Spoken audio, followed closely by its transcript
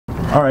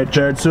All right,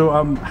 Jared. So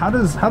how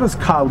does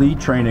Kali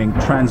training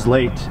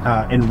translate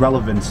in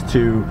relevance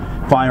to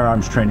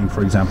firearms training,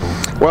 for example?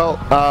 Well,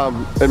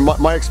 in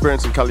my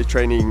experience in Kali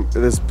training,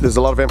 there's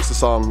a lot of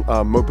emphasis on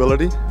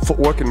mobility,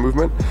 footwork, and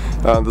movement.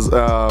 And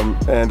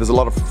there's a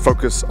lot of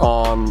focus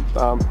on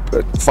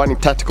finding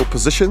tactical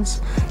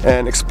positions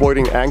and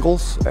exploiting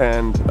angles,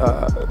 and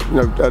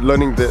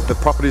learning the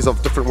properties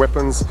of different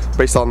weapons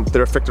based on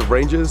their effective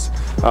ranges,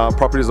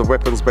 properties of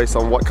weapons based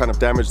on what kind of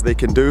damage they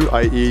can do,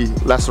 i.e.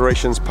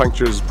 lacerations,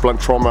 punctures, blunt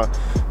trauma,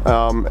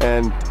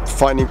 and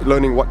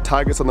learning what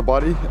targets on the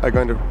body are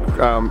going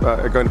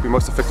to be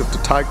most effective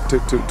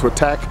to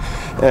attack,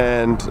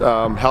 and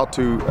how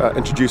to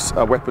introduce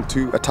a weapon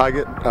to a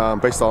target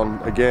based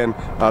on, again,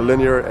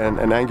 linear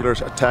and angular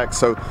attacks.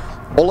 So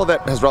all of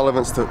that has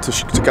relevance to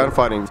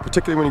gunfighting,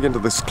 particularly when you get into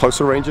this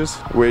closer ranges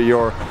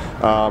where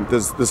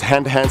there's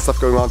hand-to-hand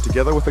stuff going on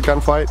together with the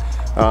gunfight.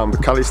 The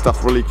Kali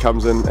stuff really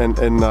comes in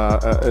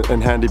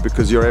handy,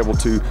 because you're able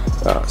to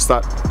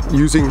start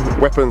using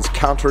weapons,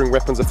 countering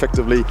weapons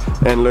effectively,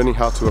 and learning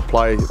how to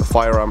apply the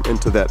firearm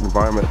into that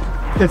environment.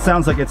 It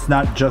sounds like it's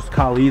not just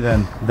Kali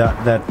then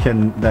that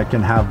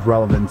can have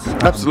relevance.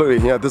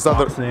 Absolutely, yeah. There's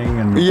other,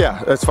 and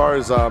as far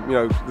as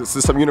there's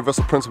some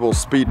universal principles: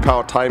 speed,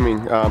 power,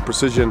 timing,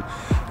 precision.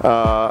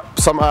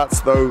 Some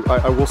arts, though,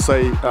 I will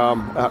say,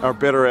 are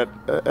better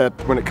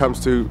at when it comes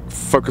to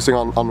focusing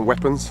on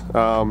weapons,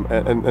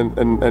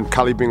 and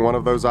Kali being one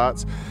of those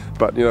arts.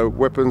 But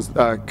weapons,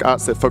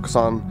 arts that focus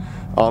on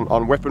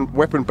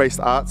weapon-based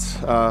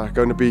arts are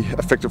going to be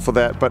effective for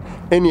that. But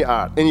any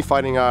art, any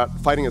fighting art,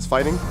 fighting is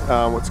fighting.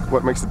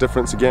 What makes the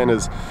difference, again,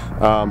 is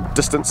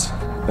distance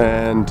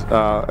and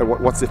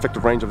what's the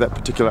effective range of that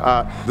particular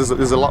art.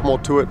 There's a lot more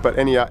to it, but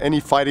any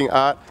fighting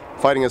art,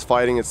 fighting is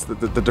fighting. It's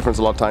the difference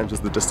a lot of times is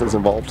the distance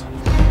involved.